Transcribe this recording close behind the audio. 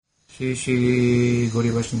श्री श्री गौरी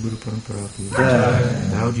वैष्णव गुरु परंपरा की जय,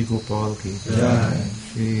 दाऊ जी गोपाल की जय,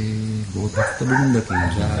 श्री गौ भक्त वृंद की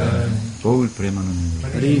जय, गौर प्रेमानंद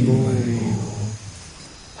हरि बोल.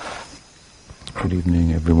 Good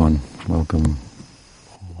evening, everyone. Welcome.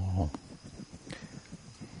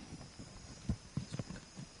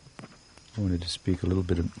 I wanted to speak a little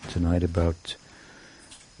bit tonight about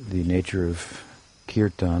the nature of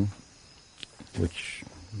kirtan, which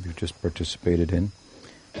we've just participated in,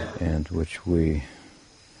 and which we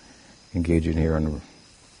engage in here on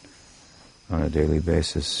a daily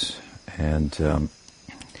basis. And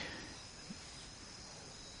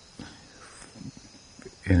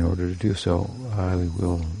in order to do so, I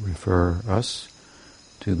will refer us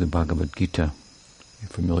to the Bhagavad Gita. You're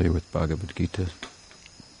familiar with Bhagavad Gita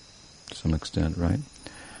to some extent, right?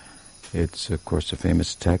 It's, of course, a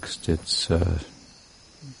famous text. It's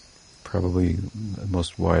probably the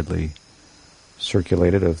most widely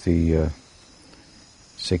circulated of the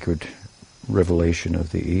sacred revelation of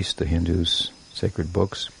the East, the Hindus' sacred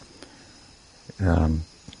books.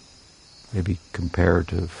 Maybe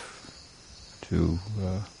comparative to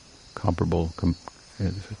comparable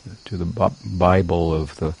to the Bible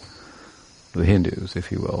of the Hindus,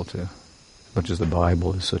 if you will, as much as the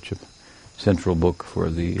Bible is such a central book for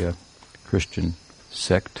the Christian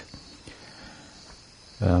sect.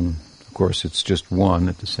 Of course, it's just one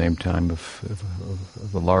at the same time of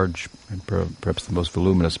a large and perhaps the most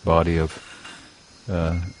voluminous body of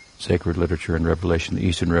sacred literature and revelation, the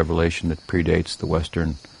Eastern revelation that predates the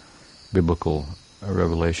Western biblical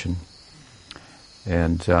revelation.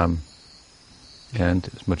 And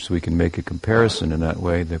as much as we can make a comparison in that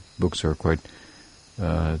way, the books are quite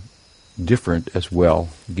different as well.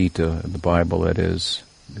 Gita, the Bible, that is.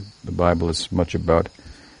 The Bible is much about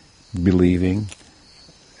believing,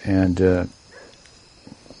 and the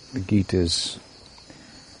Gita is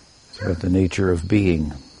about the nature of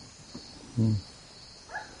being.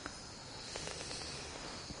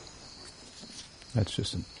 That's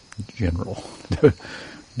just a general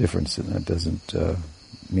difference, and that doesn't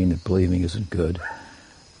mean that believing isn't good,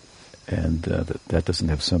 and that doesn't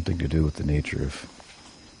have something to do with the nature of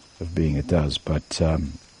being. It does, but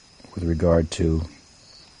with regard to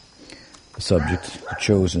the subject, the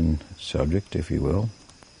chosen subject, if you will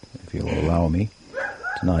allow me,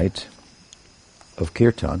 tonight, of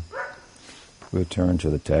Kirtan, we'll turn to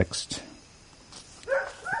the text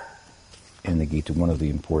in the Gita, one of the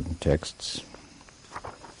important texts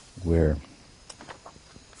where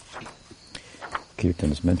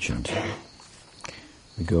Kirtan is mentioned.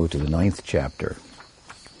 We go to the 9th chapter.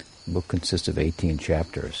 The book consists of 18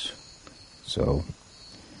 chapters, so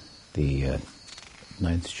the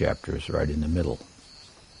 9th chapter is right in the middle.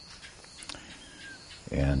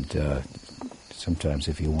 And sometimes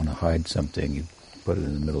if you want to hide something, you put it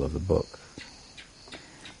in the middle of the book.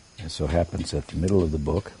 And so it happens that the middle of the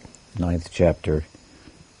book, 9th chapter,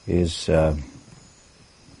 is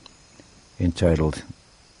entitled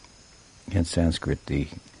in Sanskrit, the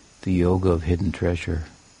Yoga of Hidden Treasure.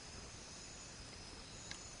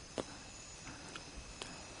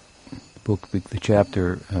 The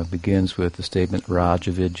chapter begins with the statement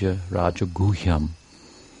Rajavidya, Rajaguhyam.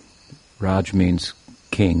 Raj means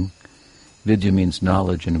king, Vidya means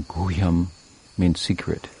knowledge, and Guhyam means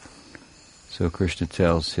secret. So Krishna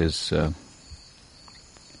tells his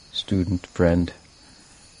student, friend,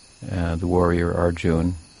 the warrior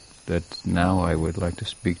Arjuna, that now I would like to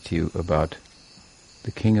speak to you about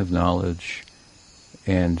the king of knowledge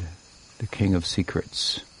and the king of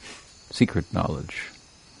secrets, secret knowledge,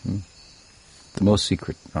 the most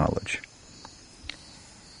secret knowledge.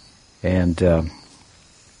 And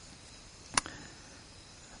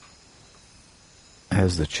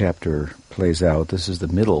as the chapter plays out, this is the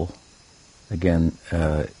middle. Again,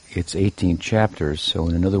 it's 18 chapters, so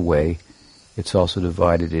in another way, it's also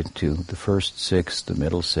divided into the first 6, the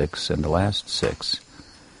middle 6, and the last 6.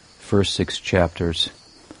 First 6 chapters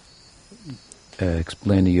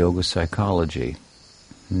explain the yoga psychology.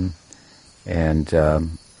 And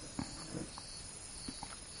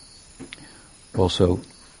also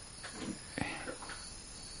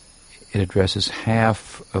it addresses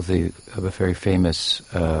half of a very famous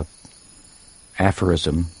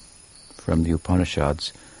aphorism from the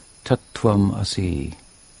Upanishads, Tattvam Asi.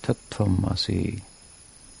 Tattvam Asi.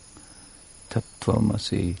 Tattvam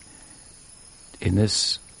Asi. In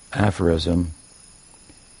this aphorism,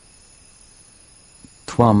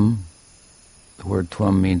 tvam, the word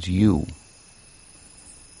tvam means you.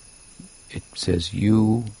 It says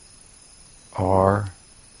you are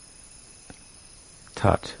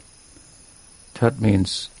tat. Tat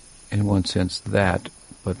means, in one sense, that,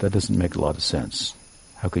 but that doesn't make a lot of sense.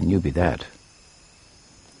 How can you be that?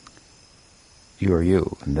 You are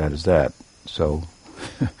you, and that is that. So,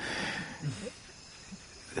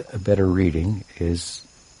 a better reading is,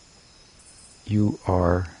 you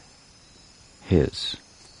are his.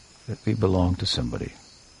 That we belong to somebody.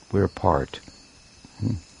 We're a part.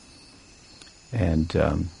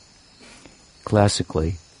 And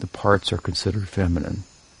classically, the parts are considered feminine,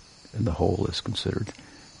 and the whole is considered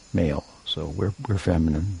male. So we're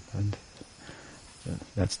feminine, and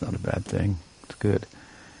that's not a bad thing. It's good.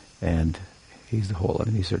 And he's the whole. I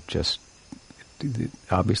mean, these are just,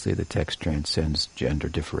 obviously the text transcends gender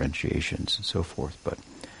differentiations and so forth, but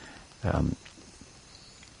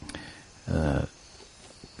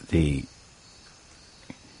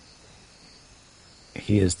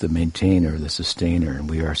he is the maintainer, the sustainer, and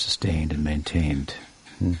we are sustained and maintained.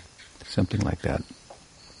 Something like that.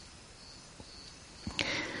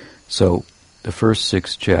 So the first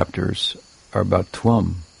 6 chapters are about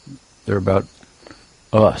Twum. They're about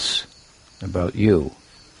us, about you.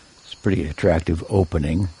 It's a pretty attractive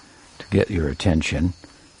opening to get your attention.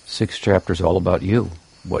 6 chapters all about you,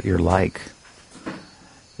 what you're like.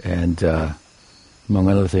 And among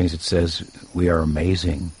other things, it says we are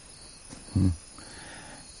amazing.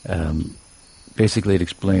 Basically, it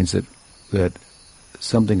explains that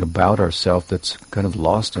something about ourselves that's kind of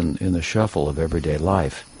lost in the shuffle of everyday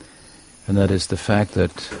life, and that is the fact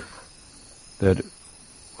that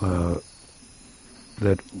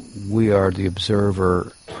we are the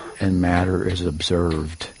observer and matter is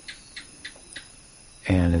observed,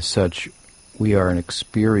 and as such, we are an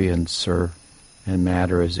experiencer and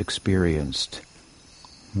matter is experienced.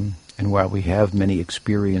 And while we have many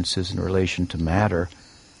experiences in relation to matter,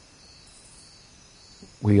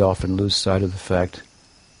 we often lose sight of the fact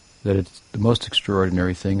that it's the most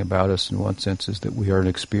extraordinary thing about us in one sense is that we are an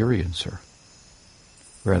experiencer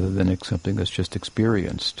rather than something that's just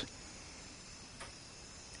experienced.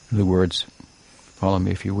 In other words, follow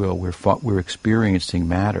me if you will, we're experiencing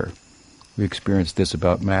matter. We experience this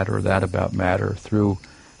about matter, or that about matter through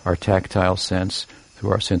our tactile sense,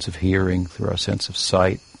 through our sense of hearing, through our sense of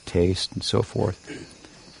sight, taste, and so forth.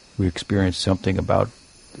 We experience something about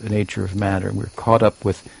the nature of matter, and we're caught up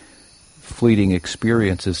with fleeting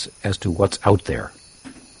experiences as to what's out there.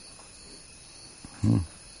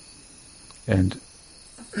 And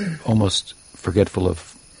almost forgetful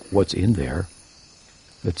of what's in there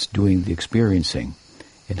that's doing the experiencing,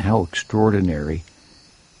 and how extraordinary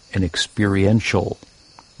an experiential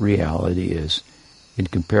reality is in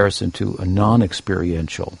comparison to a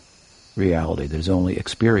non-experiential reality that is only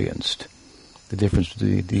experienced. The difference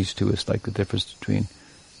between these two is like the difference between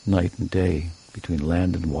night and day, between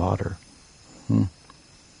land and water.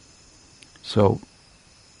 So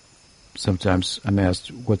sometimes I'm asked,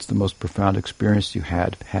 what's the most profound experience you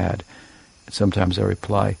had? And sometimes I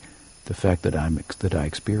reply, the fact that I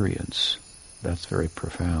experience. That's very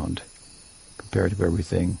profound compared to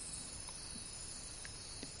everything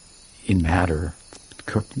in matter,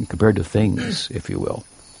 compared to things, if you will.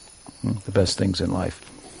 The best things in life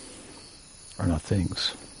are not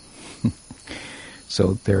things.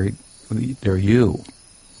 So they're you,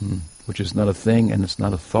 which is not a thing and it's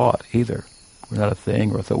not a thought either. We're not a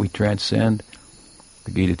thing or a thought. We transcend,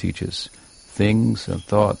 the Gita teaches, things and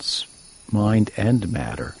thoughts, mind and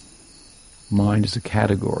matter. Mind is a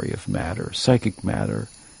category of matter, psychic matter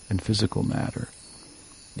and physical matter.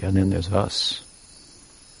 And then there's us.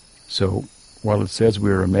 So while it says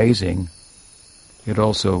we're amazing, it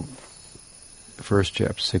also, the first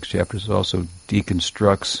chapter, 6 chapters, also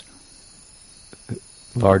deconstructs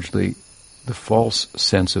largely the false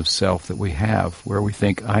sense of self that we have, where we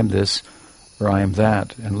think I'm this or I am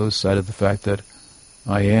that, and lose sight of the fact that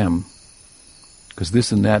I am. Because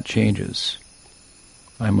this and that changes.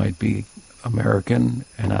 I might be American,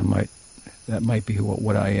 and that might be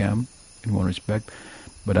what I am in one respect,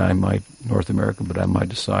 but I might, North American, but I might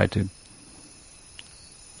decide to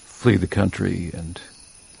flee the country and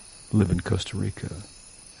live in Costa Rica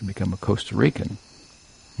and become a Costa Rican.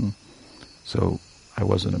 So I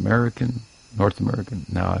was an American, North American,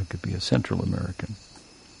 now I could be a Central American.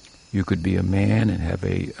 You could be a man and have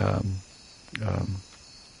a,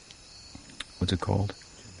 what's it called?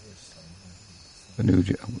 A new,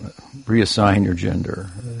 reassign your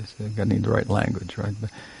gender. I need the right language, right?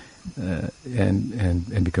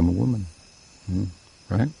 And become a woman,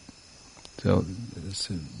 right? So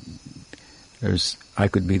there's I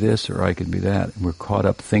could be this or I could be that, and we're caught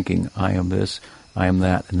up thinking I am this, I am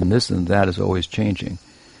that, and then this and that is always changing.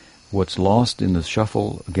 What's lost in the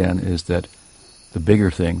shuffle again is that the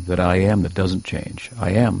bigger thing that I am that doesn't change.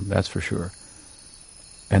 I am, that's for sure,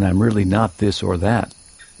 and I'm really not this or that,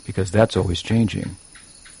 because that's always changing.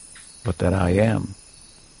 but that I am.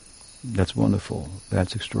 That's wonderful.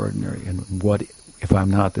 That's extraordinary. And what if I'm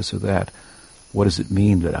not this or that? What does it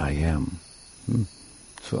mean that I am?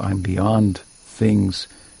 So I'm beyond things,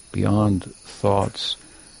 beyond thoughts,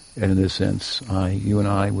 and in this sense, you and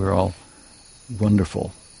I, we're all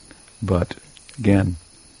wonderful. But again,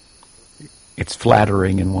 it's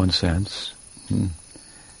flattering in one sense,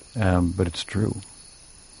 but it's true.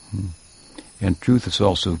 And truth is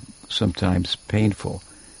also sometimes painful.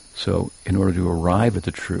 So in order to arrive at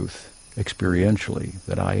the truth experientially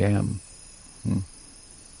that I am,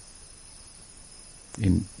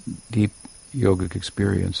 in deep yogic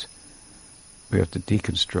experience, we have to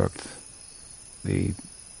deconstruct the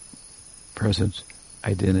present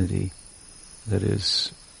identity that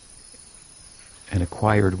is an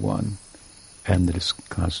acquired one and that is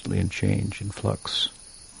constantly in change, in flux.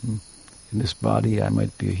 In this body, I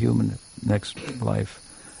might be a human. Next life,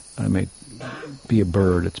 I may be a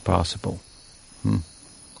bird, it's possible.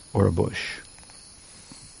 Or a bush.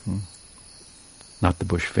 Not the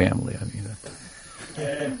Bush family, I mean.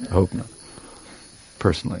 I hope not.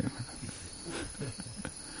 Personally.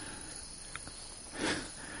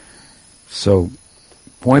 So,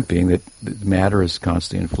 point being that the matter is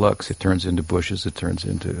constantly in flux. It turns into bushes, it turns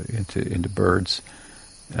into birds,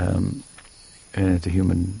 and into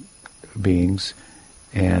human beings,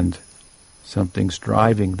 and something's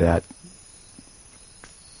driving that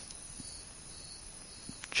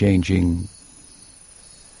changing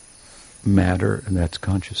matter, and that's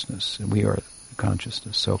consciousness, and we are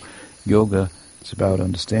consciousness. So yoga is about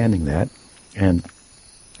understanding that, and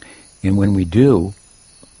when we do,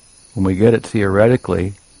 when we get it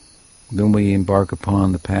theoretically, then we embark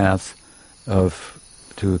upon the path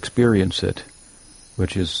to experience it,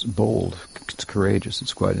 which is bold, it's courageous,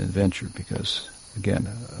 it's quite an adventure, because again,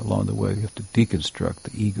 along the way you have to deconstruct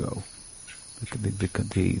the ego,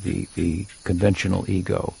 the conventional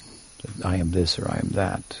ego. I am this or I am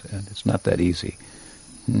that, and it's not that easy.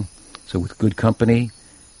 So with good company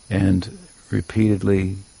and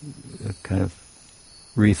repeatedly kind of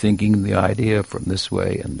rethinking the idea from this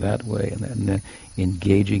way and that way, and then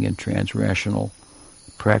engaging in transrational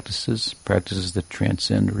practices that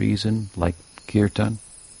transcend reason, like kirtan.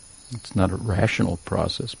 It's not a rational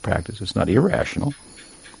practice. It's not irrational,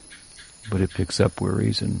 but it picks up where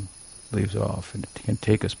reason leaves off, and it can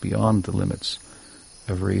take us beyond the limits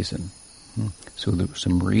of reason. So there's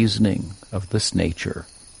some reasoning of this nature,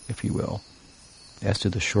 if you will, as to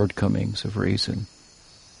the shortcomings of reason,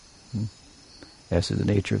 as to the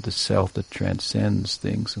nature of the self that transcends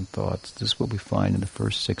things and thoughts. This is what we find in the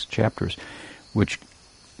first 6 chapters, which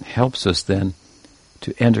helps us then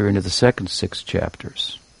to enter into the second 6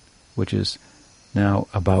 chapters, which is now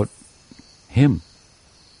about him.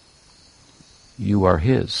 You are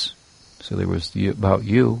his. So there was about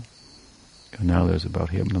you, and now there's about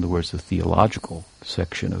him. In other words, the theological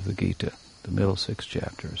section of the Gita, the middle 6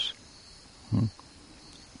 chapters.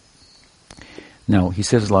 Now, he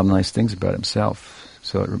says a lot of nice things about himself,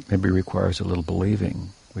 so it maybe requires a little believing.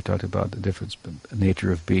 We talked about the difference, the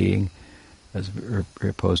nature of being as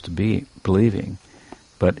opposed to believing.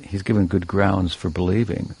 But he's given good grounds for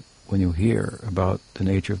believing when you hear about the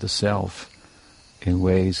nature of the self in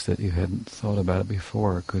ways that you hadn't thought about it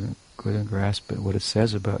before, couldn't grasp it. What it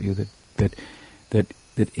says about you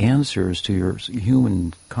that answers to your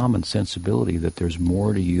human common sensibility that there's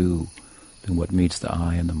more to you than what meets the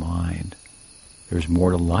eye and the mind. There's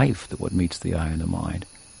more to life than what meets the eye and the mind,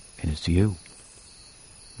 and it's you.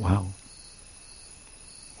 Wow.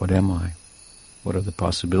 What am I? What are the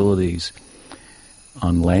possibilities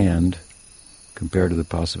on land compared to the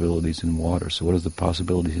possibilities in water? So what are the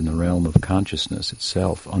possibilities in the realm of consciousness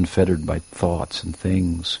itself, unfettered by thoughts and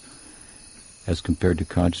things, as compared to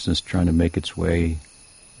consciousness trying to make its way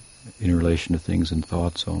in relation to things and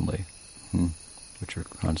thoughts only, which are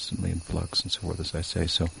constantly in flux and so forth, as I say.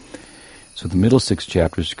 So the middle 6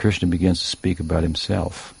 chapters, Krishna begins to speak about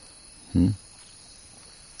himself.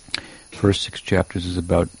 First 6 chapters is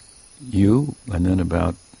about you, and then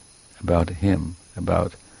about him,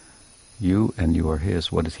 about you and you are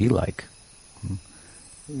his. What is he like?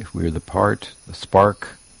 If we're the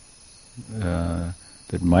spark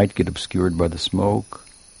that might get obscured by the smoke,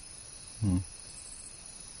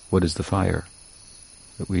 what is the fire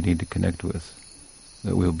that we need to connect with,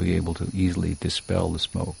 that we'll be able to easily dispel the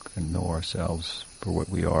smoke and know ourselves for what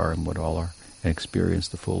we are and what all are, and experience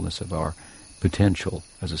the fullness of our potential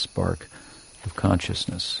as a spark of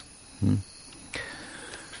consciousness.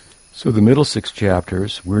 So the middle 6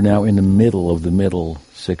 chapters, we're now in the middle of the middle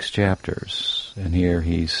 6 chapters, and here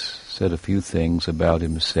he's said a few things about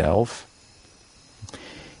himself,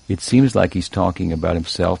 It seems like he's talking about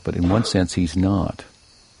himself, but in one sense he's not.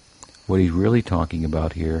 What he's really talking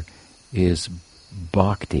about here is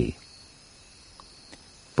bhakti.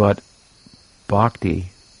 But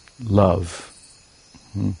bhakti, love,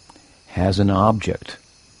 has an object.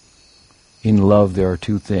 In love there are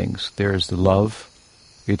two things. There's the love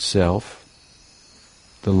itself,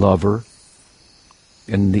 the lover,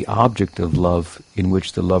 and the object of love in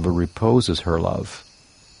which the lover reposes her love.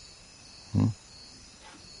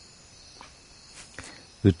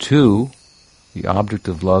 The two, the object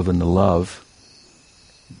of love and the love,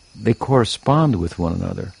 they correspond with one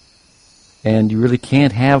another. And you really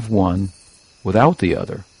can't have one without the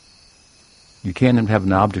other. You can't have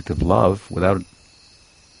an object of love without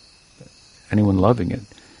anyone loving it.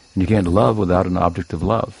 And you can't love without an object of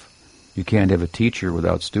love. You can't have a teacher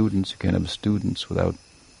without students. You can't have students without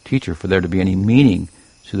teacher, for there to be any meaning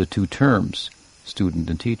to the two terms, student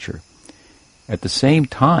and teacher. At the same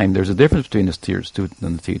time, there's a difference between the student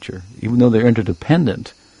and the teacher, even though they're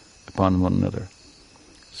interdependent upon one another.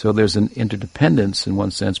 So there's an interdependence, in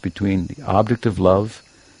one sense, between the object of love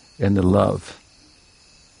and the love.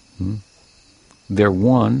 They're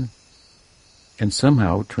one, and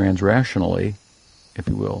somehow, transrationally, if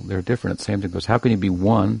you will, they're different at the same time. Because how can you be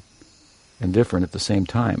one and different at the same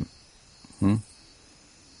time?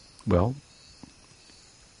 Well,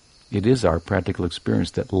 it is our practical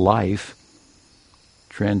experience that life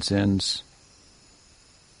transcends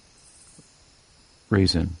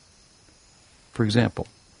reason. For example,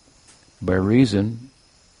 by reason,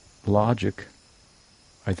 logic,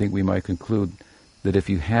 I think we might conclude that if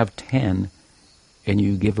you have 10 and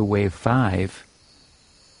you give away 5,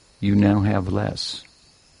 you now have less.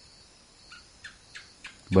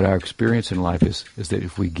 But our experience in life is that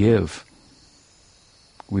if we give,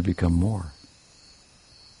 we become more.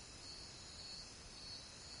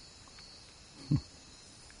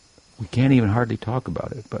 We can't even hardly talk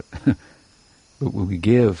about it, but when we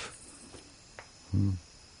give,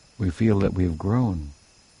 we feel that we have grown.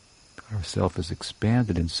 Our self is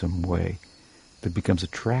expanded in some way that becomes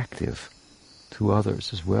attractive to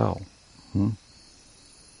others as well. And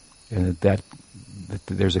that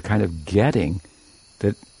there's a kind of getting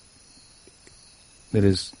that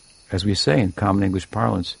is, as we say in common English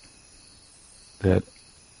parlance, that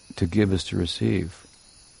to give is to receive.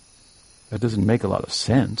 That doesn't make a lot of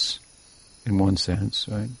sense. In one sense,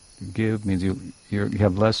 right? Give means you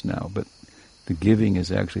have less now, but the giving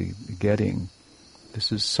is actually getting.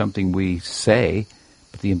 This is something we say,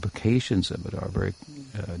 but the implications of it are very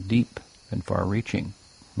deep and far-reaching.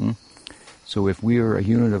 So if we are a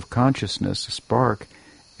unit of consciousness, a spark,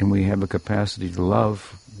 and we have a capacity to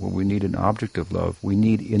love, well, we need an object of love. We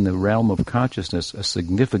need, in the realm of consciousness, a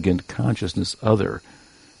significant consciousness other,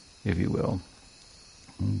 if you will,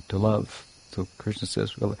 to love. So Krishna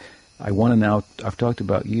says, well, I've talked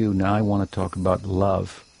about you, now I want to talk about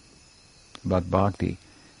love, about bhakti.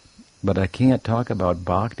 But I can't talk about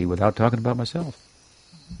bhakti without talking about myself.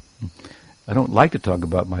 I don't like to talk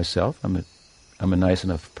about myself. I'm a nice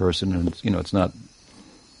enough person, and it's not,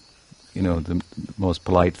 the most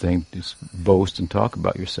polite thing to just boast and talk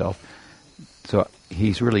about yourself. So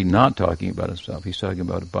he's really not talking about himself. He's talking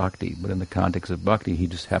about bhakti, but in the context of bhakti, he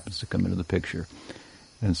just happens to come into the picture.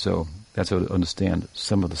 And so that's how to understand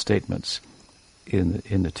some of the statements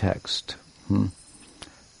in the text.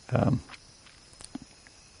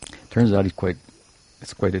 Turns out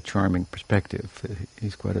it's quite a charming perspective.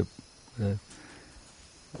 He's quite a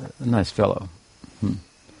nice fellow,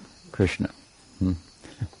 Krishna.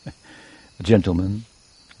 A gentleman,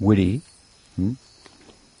 witty,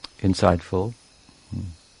 insightful.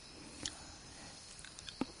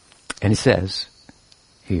 And he says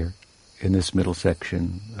here, in this middle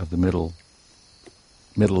section of the middle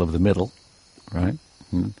of the middle, right?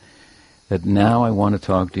 That now I want to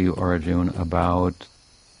talk to you, Arjuna, about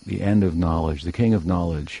the end of knowledge, the king of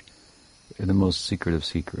knowledge, in the most secret of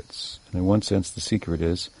secrets. And in one sense, the secret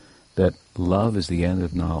is that love is the end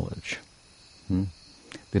of knowledge.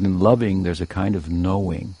 That in loving, there's a kind of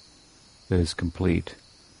knowing that is complete,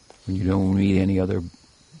 when you don't need any other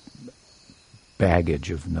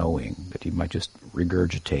baggage of knowing that you might just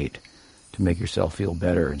regurgitate to make yourself feel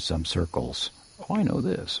better in some circles. Oh, I know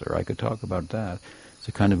this, or I could talk about that. It's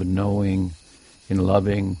a kind of a knowing in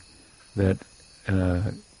loving that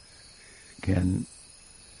can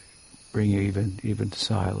bring you even to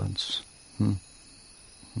silence.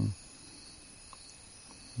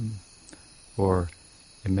 Or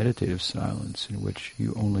a meditative silence in which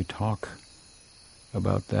you only talk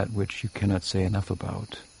about that which you cannot say enough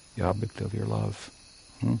about, the object of your love.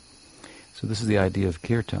 So this is the idea of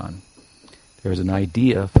kirtan. There's an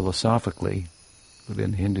idea philosophically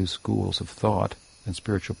within Hindu schools of thought and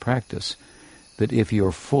spiritual practice that if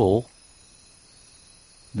you're full,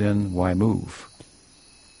 then why move?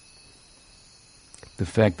 The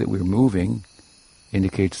fact that we're moving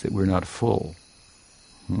indicates that we're not full.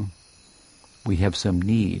 We have some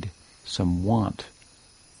need, some want.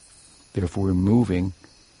 Therefore, we're moving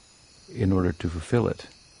in order to fulfill it.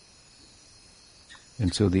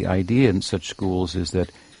 And so the idea in such schools is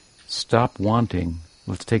that stop wanting.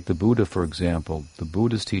 Let's take the Buddha, for example. The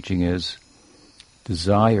Buddha's teaching is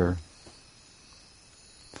desire,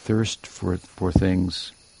 thirst for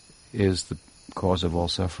things is the cause of all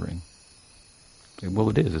suffering. Well,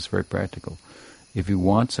 it is. It's very practical. If you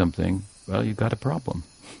want something, well, you've got a problem.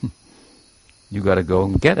 You've got to go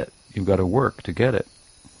and get it. You've got to work to get it.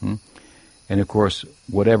 And of course,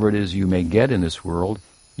 whatever it is you may get in this world,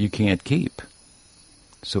 you can't keep.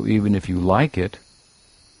 So even if you like it,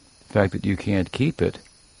 the fact that you can't keep it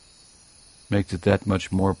makes it that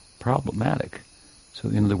much more problematic. So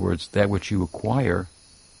in other words, that which you acquire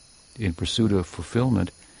in pursuit of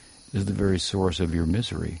fulfillment is the very source of your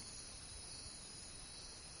misery.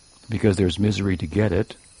 Because there's misery to get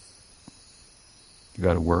it. You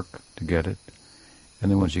got to work to get it. And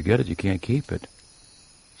then once you get it, you can't keep it.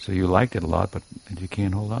 So you liked it a lot, but you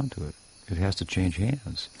can't hold on to it. It has to change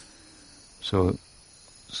hands. So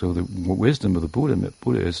the wisdom of the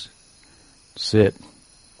Buddha is sit.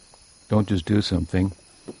 Don't just do something.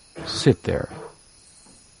 Sit there.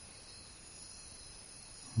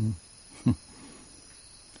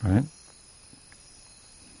 Right?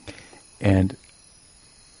 And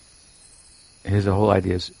his whole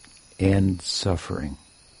idea is end suffering.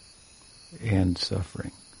 End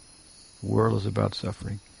suffering. The world is about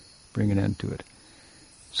suffering. Bring an end to it.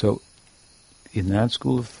 So, in that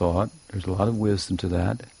school of thought, there's a lot of wisdom to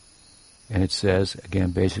that. And it says,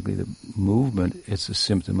 again, basically the movement is a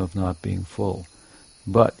symptom of not being full.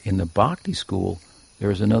 But in the Bhakti school,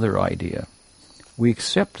 there's another idea. We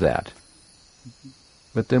accept that.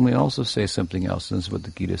 But then we also say something else, and this is what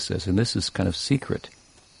the Gita says, and this is kind of secret,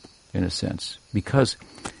 in a sense, because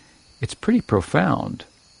it's pretty profound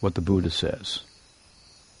what the Buddha says.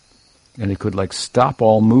 And it could stop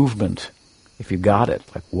all movement if you got it.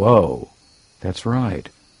 Whoa, that's right.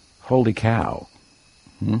 Holy cow.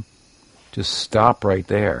 Just stop right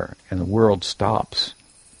there, and the world stops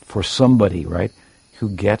for somebody, right, who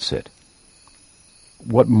gets it.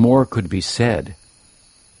 What more could be said,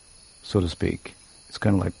 so to speak? It's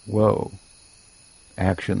kind of whoa,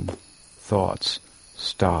 action, thoughts,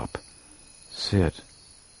 stop, sit.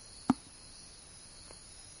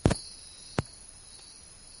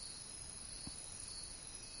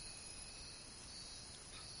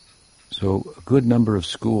 So a good number of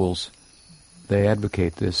schools, they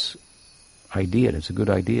advocate this idea, and it's a good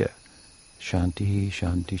idea. Shanti,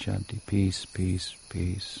 shanti, shanti, peace, peace,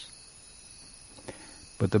 peace.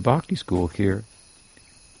 But the Bhakti school here,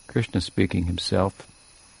 Krishna speaking himself,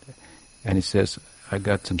 and he says, I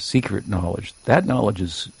got some secret knowledge. That knowledge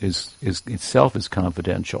is itself is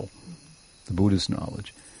confidential, the Buddha's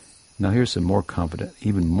knowledge. Now here's some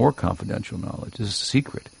even more confidential knowledge. This is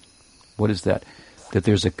secret. What is that? That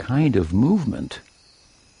there's a kind of movement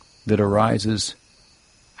that arises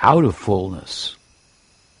out of fullness.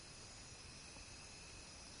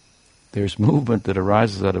 There's movement that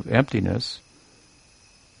arises out of emptiness,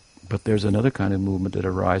 but there's another kind of movement that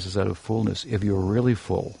arises out of fullness. If you're really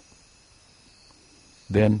full,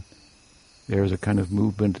 then there's a kind of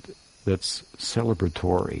movement that's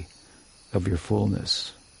celebratory of your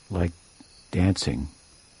fullness, like dancing.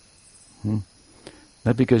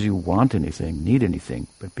 Not because you want anything, need anything,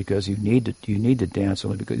 but because you need to dance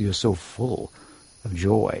only because you're so full of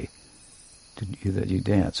joy that you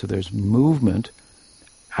dance. So there's movement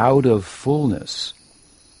out of fullness.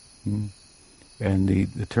 And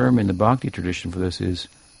the term in the Bhakti tradition for this is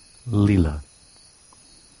lila,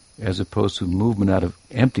 as opposed to movement out of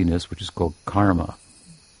emptiness, which is called karma.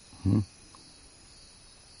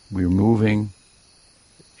 We're moving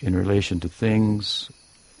in relation to things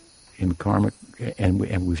in karma, and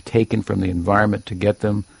we've taken from the environment to get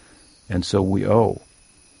them, and so we owe.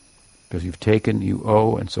 Because you've taken, you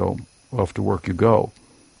owe, and so off to work you go.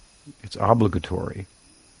 It's obligatory.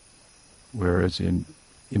 Whereas in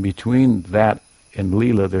between that and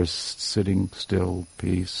lila, there's sitting still,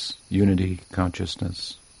 peace, unity,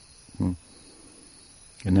 consciousness. And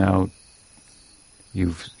now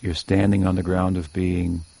you're standing on the ground of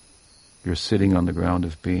being, you're sitting on the ground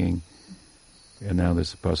of being, and now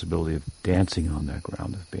there's the possibility of dancing on that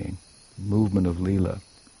ground of being. Movement of lila.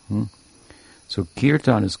 So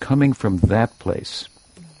kirtan is coming from that place,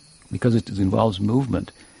 because it involves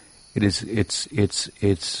movement. It's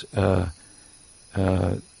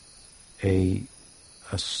a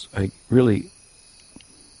really,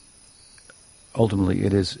 ultimately,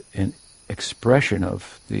 it is an expression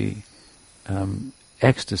of the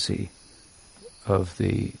ecstasy of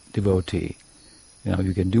the devotee. Now,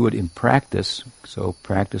 you can do it in practice, so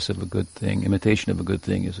practice of a good thing, imitation of a good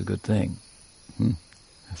thing is a good thing.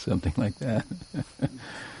 Something like that.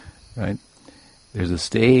 Right? There's a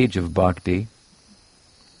stage of bhakti,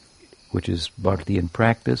 which is bhakti in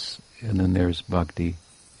practice, and then there's bhakti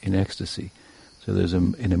in ecstasy. So there's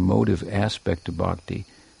an emotive aspect to bhakti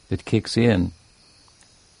that kicks in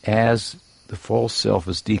as the false self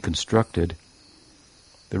is deconstructed,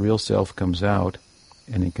 the real self comes out,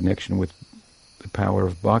 and in connection with the power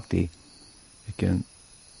of bhakti, it can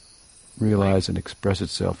realize and express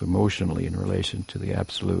itself emotionally in relation to the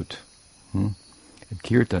Absolute. And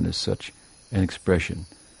kirtan is such an expression.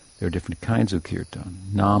 There are different kinds of kirtan.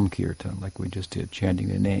 Nam kirtan, like we just did, chanting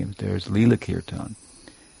the names. There's lila kirtan.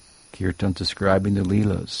 Kirtan describing the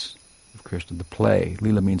leelas of Krishna, the play.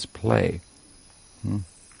 Lila means play.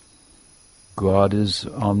 God is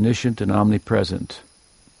omniscient and omnipresent,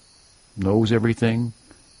 knows everything,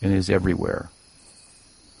 and is everywhere.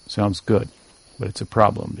 Sounds good, but it's a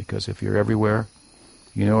problem, because if you're everywhere,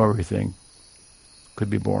 you know everything, could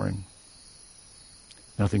be boring.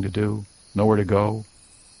 Nothing to do, nowhere to go.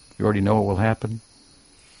 You already know what will happen.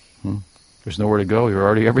 There's nowhere to go, you're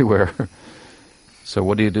already everywhere. So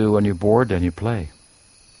what do you do when you're bored? Then you play.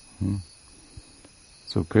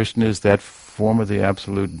 So Krishna is that form of the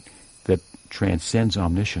Absolute that transcends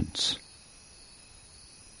omniscience.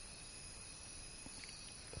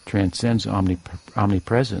 Transcends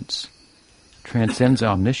omnipresence. Transcends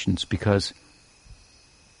omniscience because,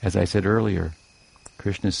 as I said earlier,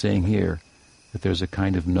 Krishna is saying here that there's a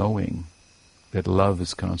kind of knowing that love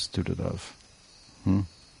is constituted of.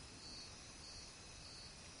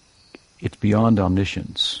 It's beyond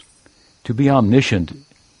omniscience. To be omniscient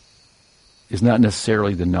is not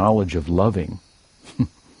necessarily the knowledge of loving,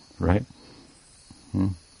 right?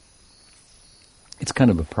 It's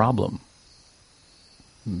kind of a problem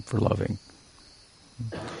for loving.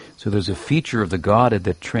 So there's a feature of the Godhead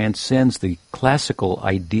that transcends the classical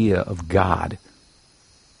idea of God.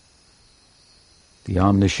 The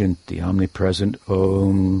omniscient, the omnipresent,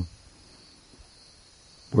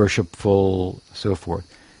 worshipful, so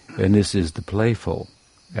forth. And this is the playful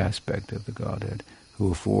aspect of the Godhead,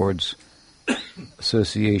 who affords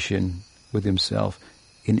association with himself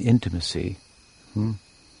in intimacy,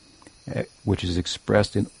 which is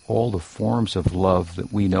expressed in all the forms of love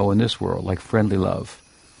that we know in this world, like friendly love,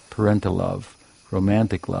 parental love,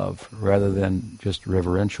 romantic love, rather than just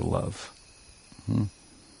reverential love.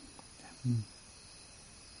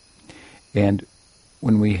 And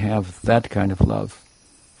when we have that kind of love,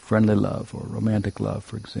 friendly love or romantic love,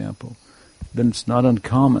 for example, then it's not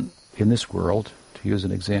uncommon in this world, to use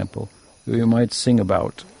an example, we might sing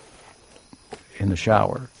about in the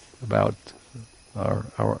shower, about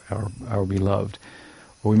our beloved,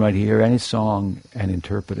 or we might hear any song and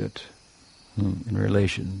interpret it in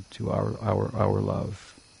relation to our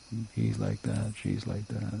love. He's like that, she's like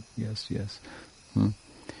that, yes.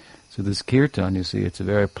 So this kirtan, you see, it's a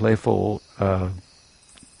very playful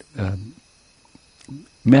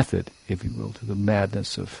method, if you will, to the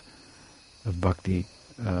madness of bhakti,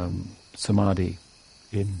 samadhi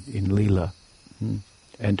in lila,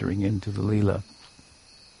 entering into the lila.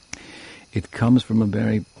 It comes from a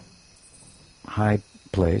very high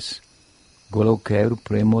place, Golokair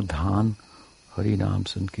Premodhan Harinam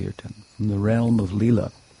Sankirtan, from the realm of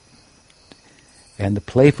lila, and the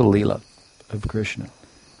playful lila of Krishna.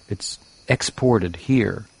 It's exported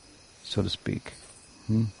here, so to speak.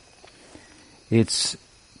 It's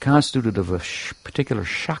constituted of a particular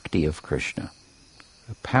Shakti of Krishna,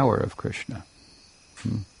 the power of Krishna.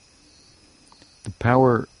 The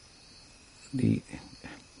power,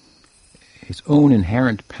 his own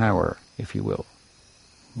inherent power, if you will,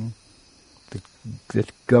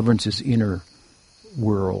 that governs his inner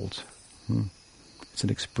world. It's an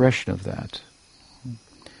expression of that.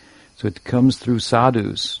 So it comes through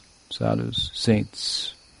sadhus,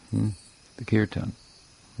 saints, the kirtan.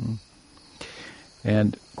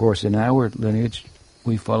 And of course, in our lineage,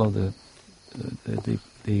 we follow the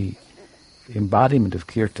embodiment of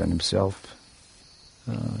kirtan himself,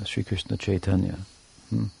 Sri Krishna Chaitanya,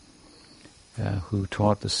 who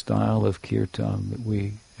taught the style of kirtan that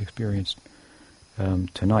we experienced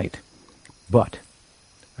tonight. But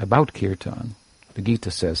about kirtan, the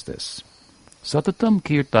Gita says this: Satatam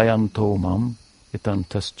kirtayanto mam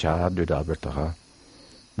itantascha dridavrataha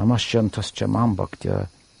namasyantascha mam bhaktya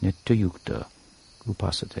nityayukta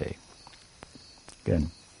upasate.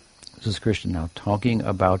 Again, This is Krishna now talking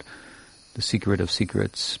about the secret of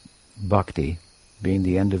secrets, bhakti, being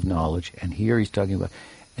the end of knowledge, and here he's talking about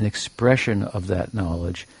an expression of that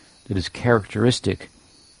knowledge that is characteristic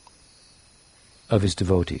of his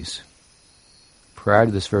devotees. Prior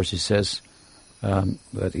to this verse, he says,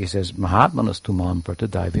 Mahatmanas tumam prata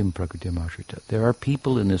daivim prakritim ashrita. There are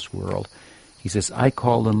people in this world, he says, I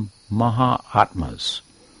call them Maha-atmas.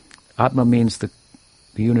 Atma means the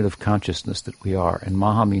unit of consciousness that we are, and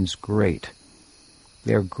Maha means great.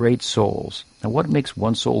 They are great souls. Now what makes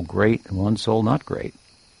one soul great and one soul not great?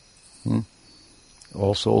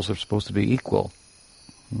 All souls are supposed to be equal.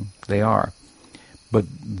 They are. But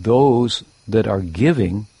those that are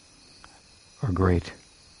giving are great.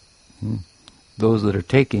 Those that are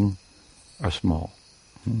taking are small.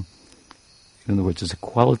 In other words, it's a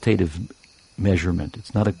qualitative measurement.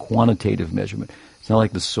 It's not a quantitative measurement. It's not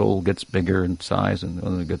like the soul gets bigger in size and the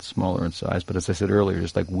other gets smaller in size. But as I said earlier,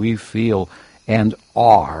 just like we feel and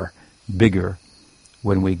are bigger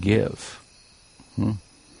when we give.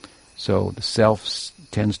 So the self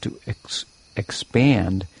tends to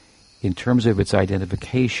expand in terms of its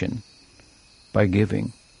identification by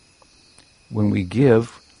giving. When we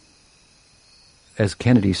give, as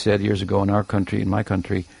Kennedy said years ago in our country, in my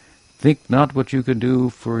country, think not what you can do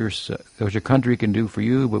for yourself, what your country can do for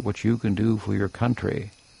you, but what you can do for your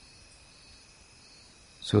country.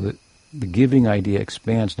 So that the giving idea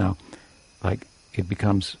expands now, like it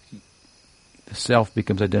becomes, the self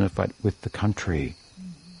becomes identified with the country.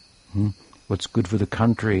 What's good for the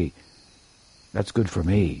country, that's good for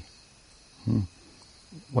me.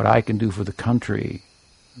 What I can do for the country,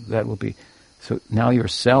 that will be. So now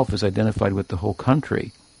yourself is identified with the whole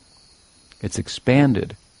country. It's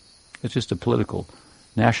expanded. It's just a political,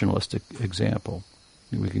 nationalistic example.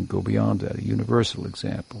 We can go beyond that, a universal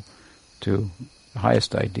example, to the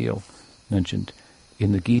highest ideal mentioned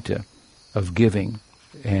in the Gita of giving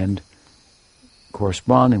and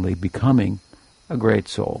correspondingly becoming a great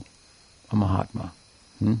soul, a Mahatma.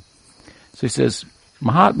 So he says,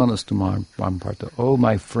 Mahatmanas tumam Partha, oh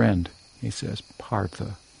my friend, he says,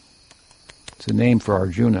 Partha. It's a name for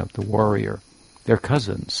Arjuna, the warrior. They're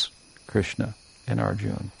cousins, Krishna and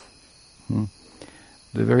Arjuna.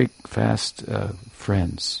 They're very fast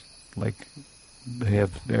friends. Like, they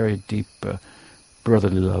have very deep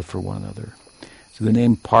brotherly love for one another. So the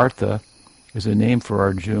name Partha is a name for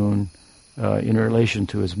Arjuna in relation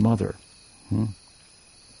to his mother,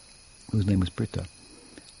 whose name was Pritha.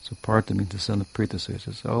 So Partha means the son of Pritha. So he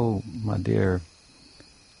says, oh, my dear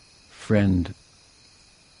friend,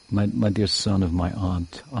 my dear son of my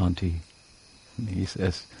auntie. And he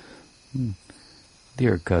says,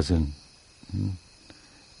 dear cousin.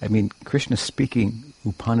 I mean, Krishna's speaking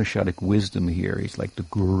Upanishadic wisdom here. He's like the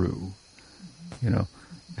guru.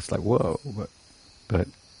 It's like, whoa. But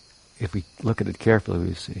if we look at it carefully,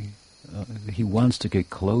 we see he wants to get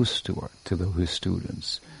close to his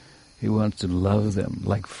students. He wants to love them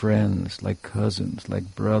like friends, like cousins,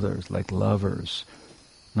 like brothers, like lovers.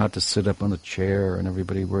 Not to sit up on a chair and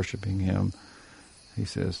everybody worshiping him. He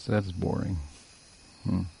says, that's boring.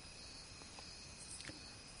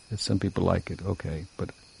 Some people like it, okay, but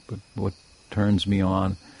what turns me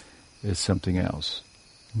on is something else.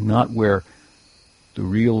 Not where the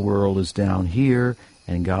real world is down here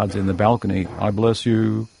and God's in the balcony. I bless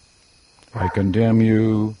you. I condemn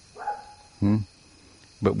you.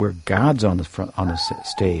 But where God's on the front, on the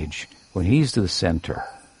stage, when He's to the center,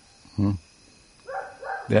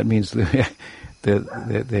 that means that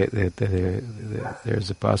there's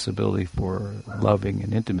a possibility for loving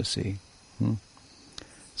and intimacy.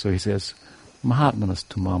 So he says, Mahatmanas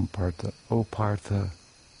tumam Partha, O Partha,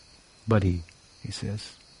 buddy, he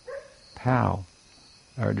says, pal,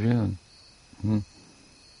 Arjuna. I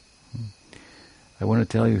want to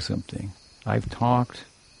tell you something. I've talked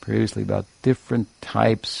previously about different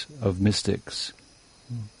types of mystics.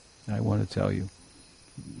 I want to tell you,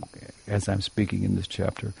 as I'm speaking in this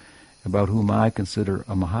chapter, about whom I consider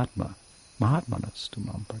a Mahatma, Mahatmanas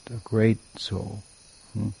tumam Partha, a great soul.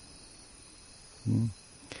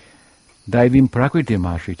 Daivim prakritim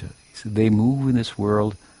ashrita. They move in this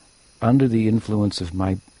world under the influence of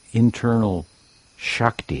my internal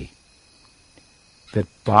Shakti, that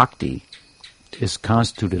bhakti is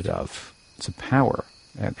constituted of. It's a power,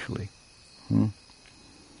 actually.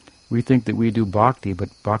 We think that we do bhakti, but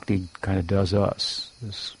bhakti kind of does us.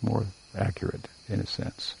 It's more accurate, in a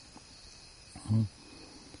sense.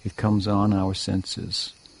 It comes on our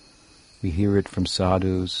senses. We hear it from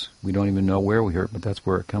sadhus. We don't even know where we hear it, but that's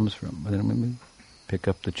where it comes from. But then when we pick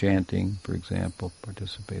up the chanting, for example,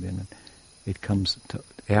 participate in it, it comes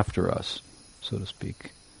after us, so to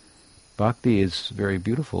speak. Bhakti is very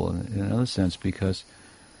beautiful in another sense, because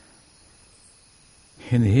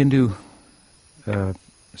in the Hindu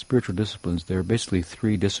spiritual disciplines, there are basically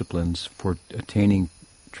three disciplines for attaining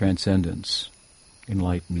transcendence,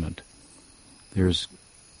 enlightenment. There is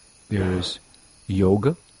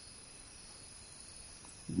yoga,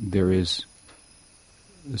 there is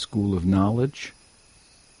the school of knowledge,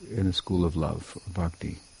 and the school of love, or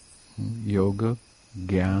bhakti. Yoga,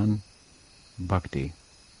 Gyan, Bhakti.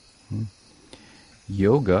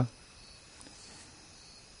 Yoga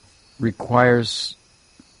requires,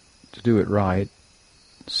 to do it right,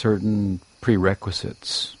 certain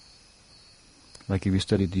prerequisites. Like if you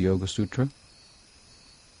studied the Yoga Sutra,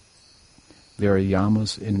 there are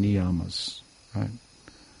yamas and niyamas, right?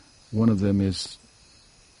 One of them is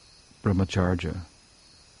brahmacharya.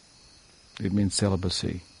 It means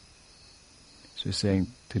celibacy. So he's saying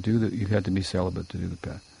you had to be celibate to do the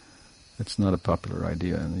path. That's not a popular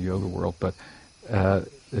idea in the yoga world, but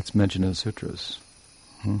it's mentioned in the sutras.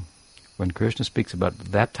 When Krishna speaks about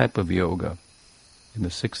that type of yoga in the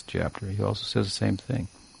 6th chapter, he also says the same thing.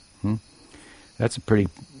 That's a pretty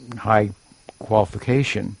high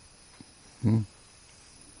qualification.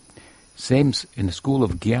 Same in the school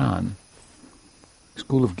of Gyan.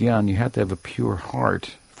 School of Gyan, you have to have a pure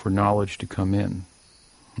heart for knowledge to come in.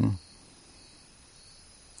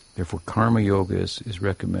 Therefore, karma yoga is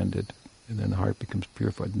recommended, and then the heart becomes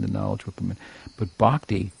purified, and the knowledge will come in. But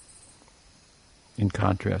bhakti, in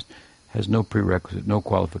contrast, has no prerequisite, no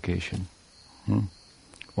qualification.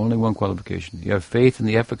 Only one qualification. You have faith in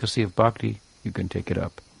the efficacy of bhakti, you can take it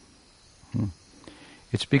up.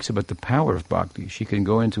 It speaks about the power of bhakti. She can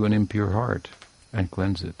go into an impure heart and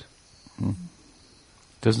cleanse it. It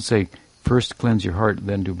doesn't say, first cleanse your heart,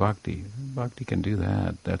 then do bhakti. Bhakti can do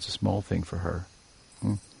that. That's a small thing for her.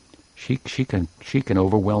 She can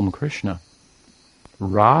overwhelm Krishna.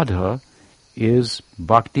 Radha is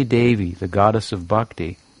Bhakti Devi, the goddess of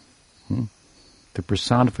bhakti. The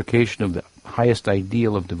personification of the highest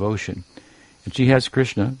ideal of devotion. And she has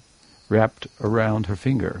Krishna wrapped around her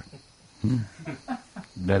finger.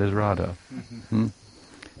 That is Radha.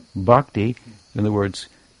 Bhakti, in other words,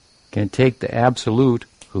 can take the absolute,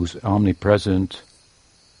 who's omnipresent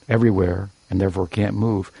everywhere, and therefore can't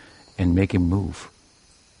move, and make him move.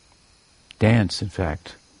 Dance, in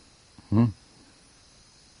fact.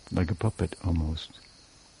 Like a puppet, almost.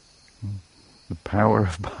 The power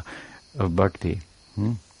of bhakti.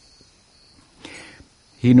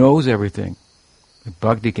 He knows everything.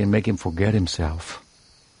 Bhakti can make him forget himself.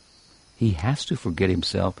 He has to forget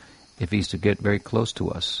himself if he's to get very close to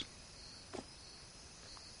us.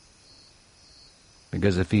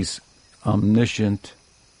 Because if he's omniscient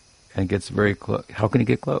and gets very close, how can he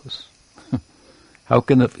get close? How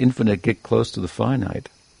can the infinite get close to the finite?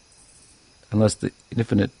 Unless the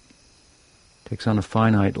infinite takes on a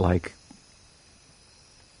finite-like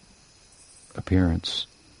appearance.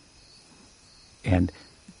 And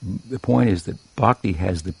the point is that bhakti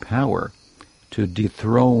has the power to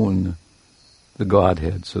dethrone the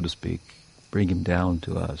Godhead, so to speak, bring him down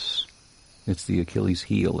to us. It's the Achilles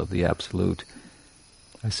heel of the Absolute.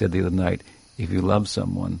 I said the other night, if you love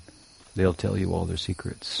someone, they'll tell you all their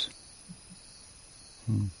secrets.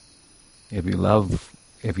 If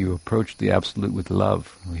you approach the Absolute with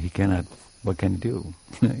love, what can he do?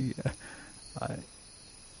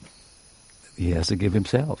 He has to give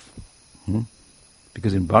himself.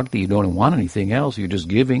 Because in bhakti you don't want anything else, you're just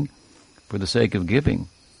giving for the sake of giving.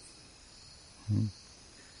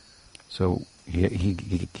 So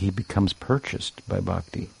he becomes purchased by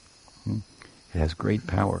bhakti. It has great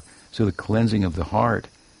power. So the cleansing of the heart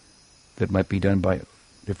that might be done by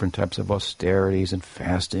different types of austerities and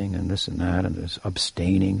fasting and this and that and this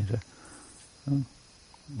abstaining,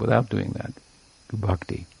 without doing that, do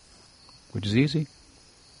bhakti, which is easy.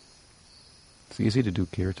 It's easy to do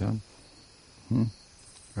kirtan,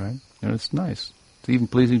 right? And it's nice. It's even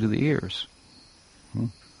pleasing to the ears.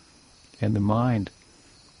 And the mind,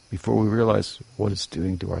 before we realize what it's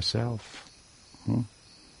doing to ourselves.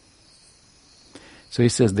 So he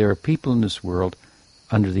says there are people in this world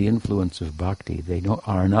under the influence of bhakti. They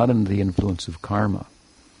are not under the influence of karma.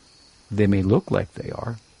 They may look like they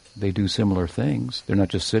are. They do similar things. They're not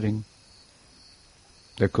just sitting.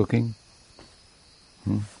 They're cooking.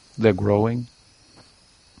 They're growing.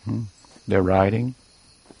 They're riding.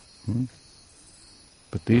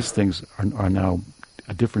 But these things are now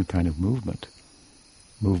a different kind of movement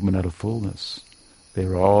out of fullness.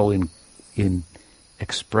 They're all in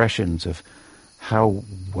expressions of how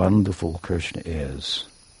wonderful Krishna is.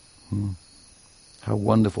 How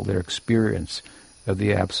wonderful their experience of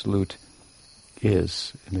the Absolute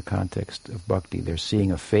is in the context of bhakti. They're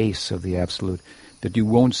seeing a face of the Absolute that you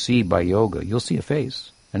won't see by yoga. You'll see a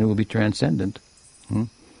face, and it will be transcendent.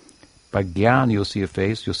 By jnana, you'll see a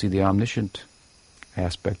face, you'll see the omniscient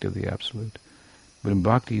aspect of the Absolute. But in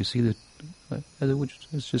bhakti, you see which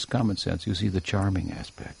is just common sense, you see the charming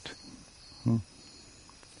aspect.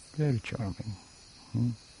 Very charming.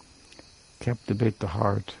 Captivate the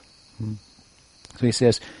heart. So he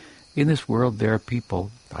says, in this world there are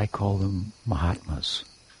people, I call them Mahatmas,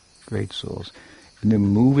 great souls, and they're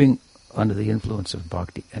moving under the influence of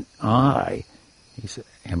bhakti. And he said,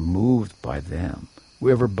 am moved by them.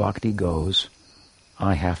 Wherever bhakti goes,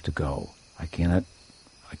 I have to go.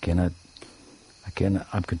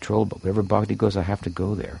 I'm controllable. Wherever bhakti goes, I have to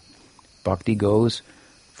go there. Bhakti goes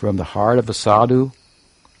from the heart of a sadhu,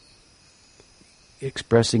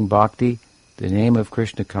 expressing bhakti, the name of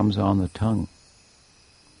Krishna comes on the tongue.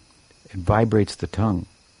 It vibrates the tongue.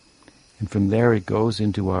 And from there it goes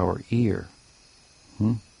into our ear.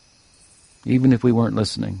 Even if we weren't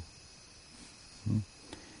listening.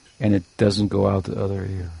 And it doesn't go out the other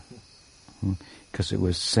ear. Because it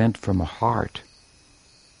was sent from a heart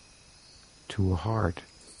to a heart.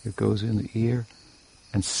 It goes in the ear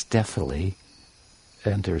and stealthily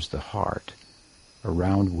enters the heart,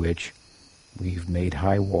 around which we've made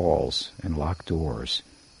high walls and locked doors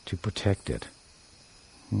to protect it.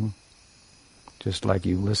 Just like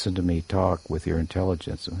you listen to me talk with your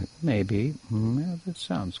intelligence. Maybe, yeah, that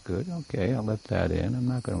sounds good. Okay, I'll let that in. I'm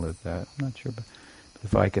not going to let that. I'm not sure. But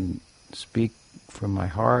if I can speak from my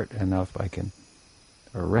heart enough, I can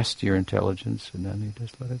arrest your intelligence, and then you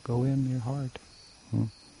just let it go in your heart.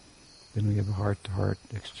 Then we have a heart-to-heart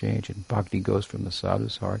exchange, and bhakti goes from the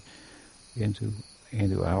sadhu's heart into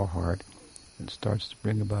our heart, and starts to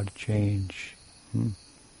bring about a change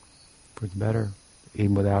for the better,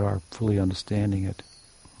 even without our fully understanding it.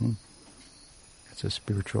 It's a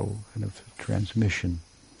spiritual kind of transmission.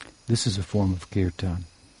 This is a form of kirtan.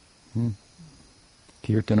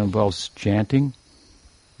 Kirtan involves chanting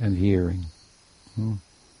and hearing.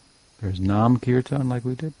 There's Nam Kirtan, like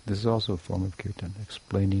we did. This is also a form of kirtan,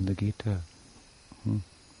 explaining the Gita.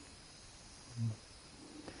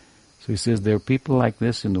 So he says there are people like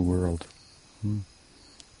this in the world.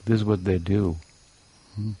 This is what they do.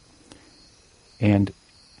 And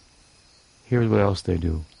here's what else they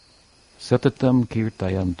do. Satatam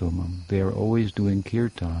kirtayantumam. They are always doing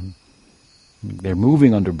kirtan. They're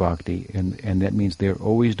moving under bhakti, and that means they're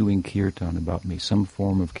always doing kirtan about me, some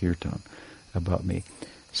form of kirtan about me.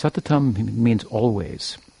 Satatam means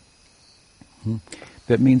always.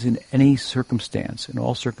 That means in any circumstance, in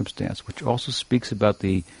all circumstance, which also speaks about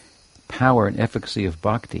the power and efficacy of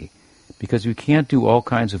bhakti, because you can't do all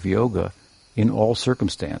kinds of yoga in all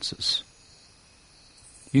circumstances.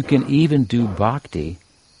 You can even do bhakti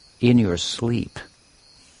in your sleep.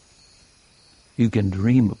 You can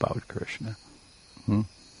dream about Krishna.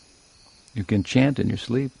 You can chant in your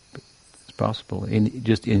sleep. It's possible,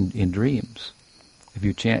 just in dreams. If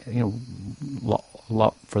you chant,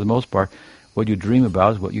 for the most part, what you dream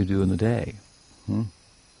about is what you do in the day.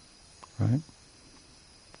 Right?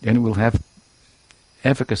 And it will have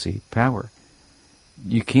efficacy, power.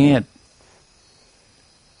 You can't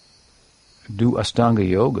do Ashtanga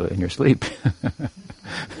yoga in your sleep,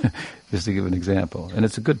 just to give an example. And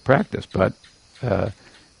it's a good practice, but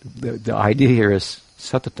the idea here is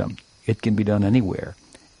satatam. It can be done anywhere,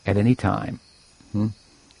 at any time, in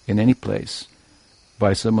any place,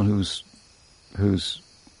 by someone who's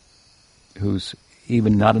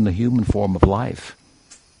even not in the human form of life,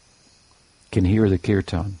 can hear the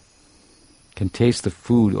kirtan, can taste the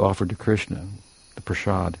food offered to Krishna, the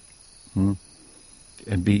prasad, and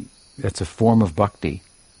that's a form of bhakti,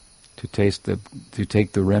 to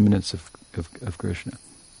take the remnants of Krishna.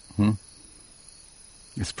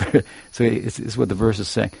 It's what the verse is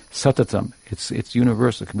saying. Satatam, it's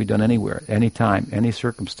universal. It can be done anywhere, anytime, any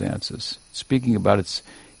circumstances. Speaking about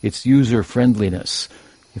its user friendliness,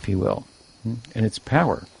 if you will, and its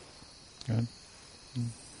power. Right?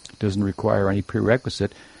 It doesn't require any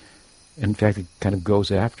prerequisite. In fact, it kind of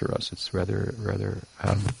goes after us. It's rather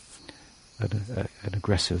an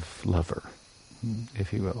aggressive lover,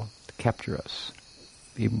 if you will, to capture us,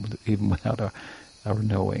 even without our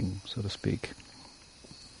knowing, so to speak.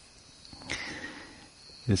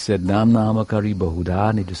 It said, Nam namakari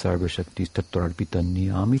bahuda nidisarga shakti tatrarpita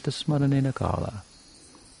niyamita smaranena kala.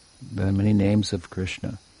 There are many names of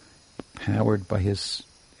Krishna, powered by his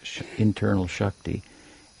internal shakti,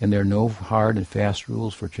 and there are no hard and fast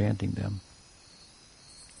rules for chanting them.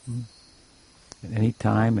 At any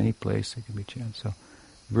time, any place, they can be chanted. So,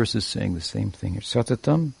 the verse is saying the same thing here.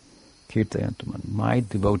 Satatam kirtayantuman. My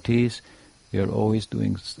devotees They're always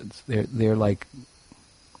doing. They're like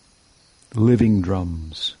living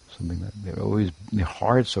drums. Something like they're always. Their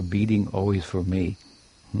hearts are beating always for me.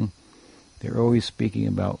 They're always speaking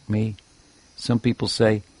about me. Some people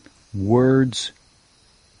say words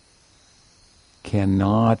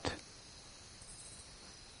cannot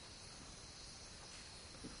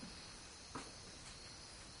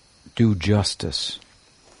do justice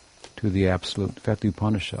to the absolute. In fact, the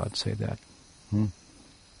Upanishads say that.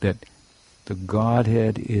 That the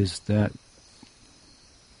Godhead is that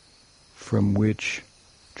from which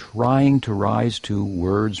trying to rise to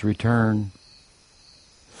words return,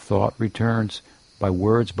 thought returns. By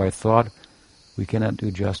words, by thought, we cannot do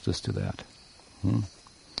justice to that.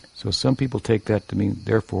 So some people take that to mean,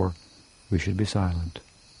 therefore, we should be silent.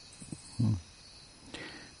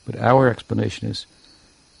 But our explanation is,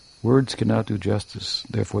 words cannot do justice,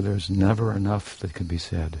 therefore there's never enough that could be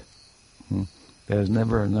said. There's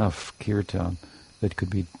never enough kirtan that could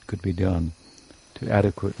be done to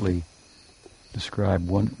adequately describe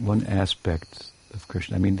one aspect of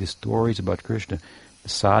Krishna. I mean, the stories about Krishna, the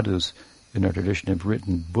sadhus in our tradition have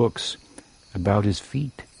written books about his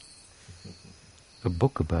feet. A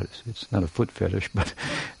book about it's not a foot fetish, but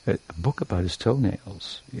a book about his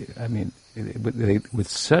toenails. I mean, with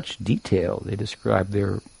such detail, they describe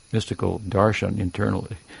their mystical darshan, internal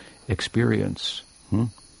experience. In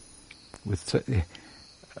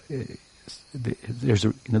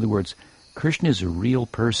other words, Krishna is a real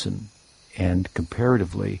person, and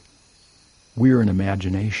comparatively, we're an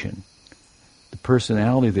imagination. The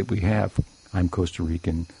personality that we have, I'm Costa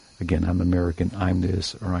Rican, again, I'm American, I'm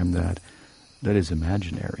this or I'm that, that is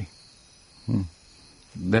imaginary.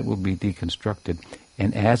 That will be deconstructed.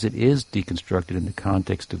 And as it is deconstructed in the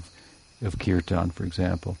context of kirtan, for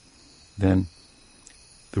example, then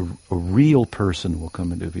a real person will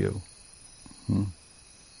come into view.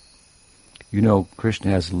 You know,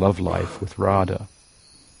 Krishna has love life with Radha.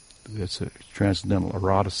 It's a transcendental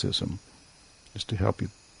eroticism, just to help you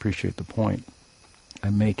appreciate the point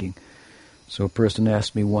I'm making. So a person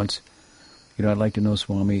asked me once, I'd like to know,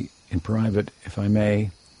 Swami, in private, if I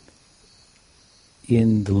may,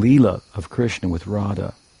 in the Leela of Krishna with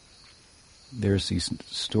Radha, there's these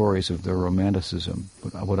stories of their romanticism.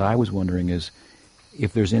 But what I was wondering is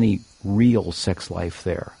if there's any real sex life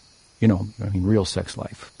there. Real sex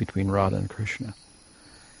life between Radha and Krishna.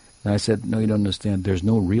 And I said, no, you don't understand. There's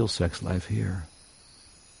no real sex life here.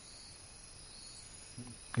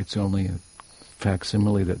 It's only a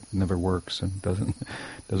facsimile that never works and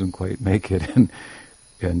doesn't quite make it,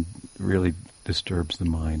 and really disturbs the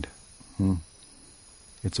mind.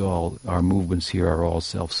 It's all, our movements here are all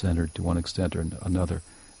self-centered to one extent or another.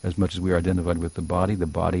 As much as we are identified with the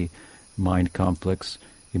body-mind complex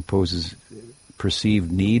imposes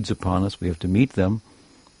perceived needs upon us. We have to meet them.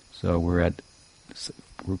 So we're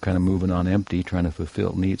kind of moving on empty, trying to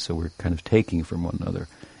fulfill needs, so we're kind of taking from one another.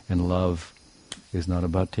 And love is not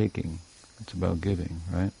about taking, it's about giving,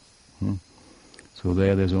 right? So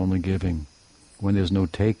there's only giving. When there's no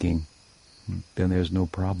taking, then there's no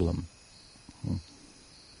problem.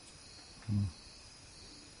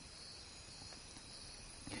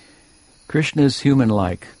 Krishna is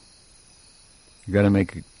human-like. You got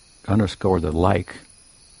to underscore the like,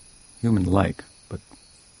 human-like, but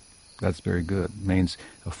that's very good. It means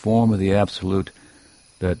a form of the absolute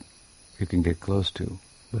that you can get close to,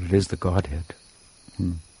 but it is the Godhead.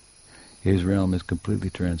 His realm is completely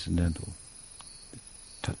transcendental.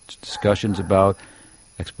 Discussions about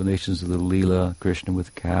explanations of the Leela, Krishna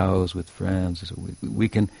with cows, with friends. So we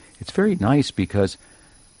can. It's very nice because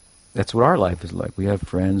that's what our life is like. We have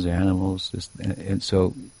friends, animals, and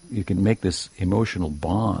so you can make this emotional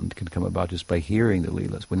bond can come about just by hearing the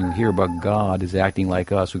Leelas. When you hear about God is acting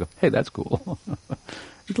like us, we go, "Hey, that's cool.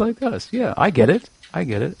 He's like us. Yeah, I get it. I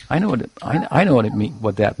know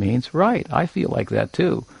what that means. Right? I feel like that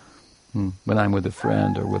too. When I'm with a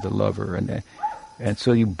friend or with a lover, and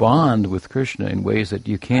so you bond with Krishna in ways that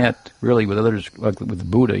you can't really with others. Like with the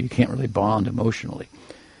Buddha, you can't really bond emotionally.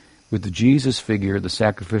 With the Jesus figure, the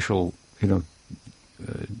sacrificial,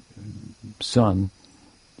 son,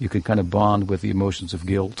 you can kind of bond with the emotions of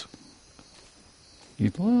guilt. He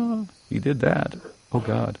did that. Oh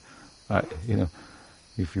God,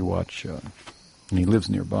 if you watch, and he lives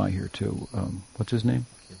nearby here too. What's his name?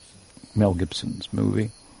 Mel Gibson's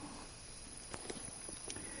movie.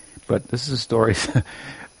 But this is a story a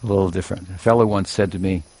little different. A fellow once said to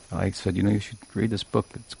me, I said, you should read this book.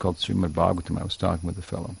 It's called Srimad Bhagavatam. I was talking with the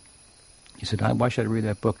fellow. He said, why should I read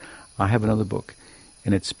that book? I have another book.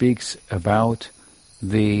 And it speaks about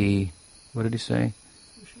what did he say?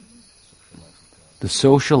 The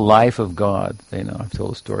social life of God. I've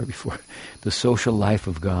told a story before. The social life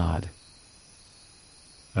of God.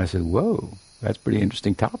 I said, whoa, that's a pretty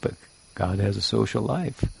interesting topic. God has a social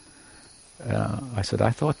life. I said,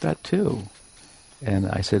 I thought that too. And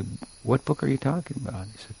I said, what book are you talking about?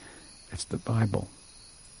 He said, it's the Bible.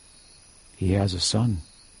 He has a son.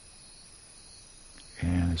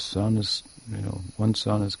 And his son is, one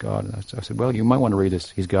son is God. And I said, well, you might want to read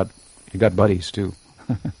this. He got buddies too.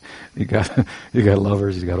 he got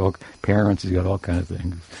lovers. He's got all parents. He's got all kinds of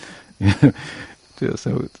things.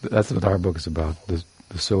 So that's what our book is about: the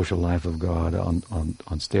social life of God on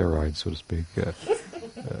steroids, so to speak.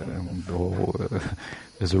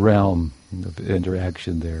 There's a realm of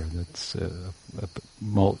interaction there that's a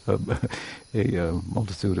multitude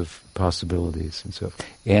of possibilities,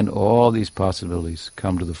 and all these possibilities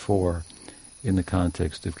come to the fore in the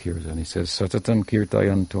context of kirtan. He says, "Satatam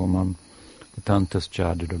kirtayanto mam tantas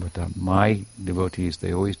chadurabhata." My devotees,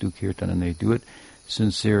 they always do kirtan, and they do it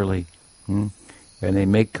sincerely, and they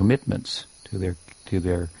make commitments to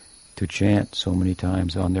chant so many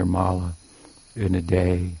times on their mala in a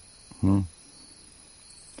day,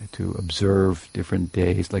 to observe different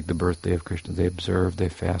days, like the birthday of Krishna. They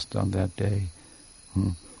fast on that day,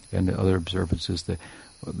 and the other observances.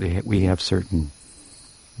 We have certain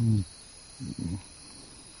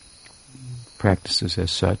practices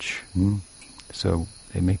as such. So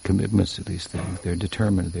they make commitments to these things. They're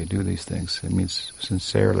determined. They do these things. It means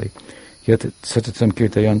sincerely. Satatam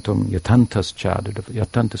kirtayantam yatantas chadurabhata.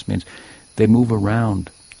 Yatantas means they move around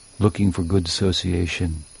looking for good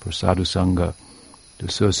association, for sadhu sangha, to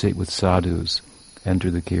associate with sadhus, enter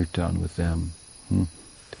the kirtan with them,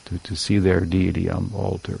 to see their deity on the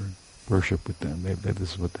altar, worship with them. This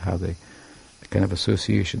is the kind of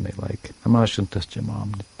association they like. Namashantascha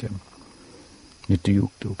mam nityam.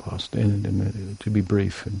 Nityayukta upasana. And to be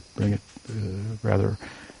brief and bring it rather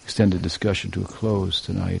extended discussion to a close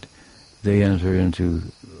tonight, they enter into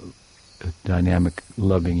a dynamic,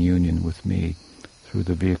 loving union with me through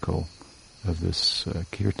the vehicle of this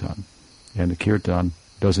kirtan. And the kirtan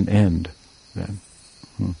doesn't end then.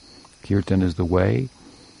 Kirtan is the way,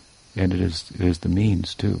 and it is the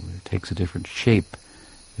means too. It takes a different shape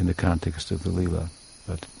in the context of the Leela.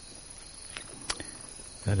 But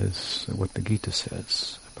that is what the Gita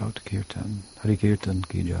says about kirtan. Hari Kirtan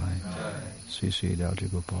ki jai. Sri Sri Dauji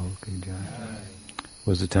Gopal ki jai.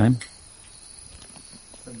 What's the time?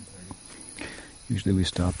 Usually we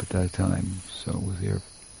stop at that time, so with your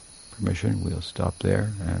permission, we'll stop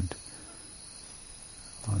there and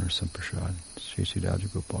honor Samprasad. Sri Sri Dauji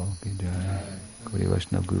Gopal ki jai. Gauri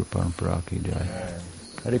Vaishnava Guru Parampara ki jai.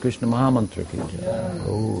 Hare Krishna Mahamantra ki jai.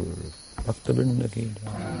 Gaur Bhakta Vrinda ki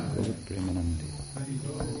jai. Gaur Premanandi.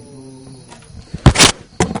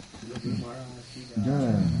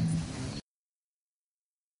 Jai.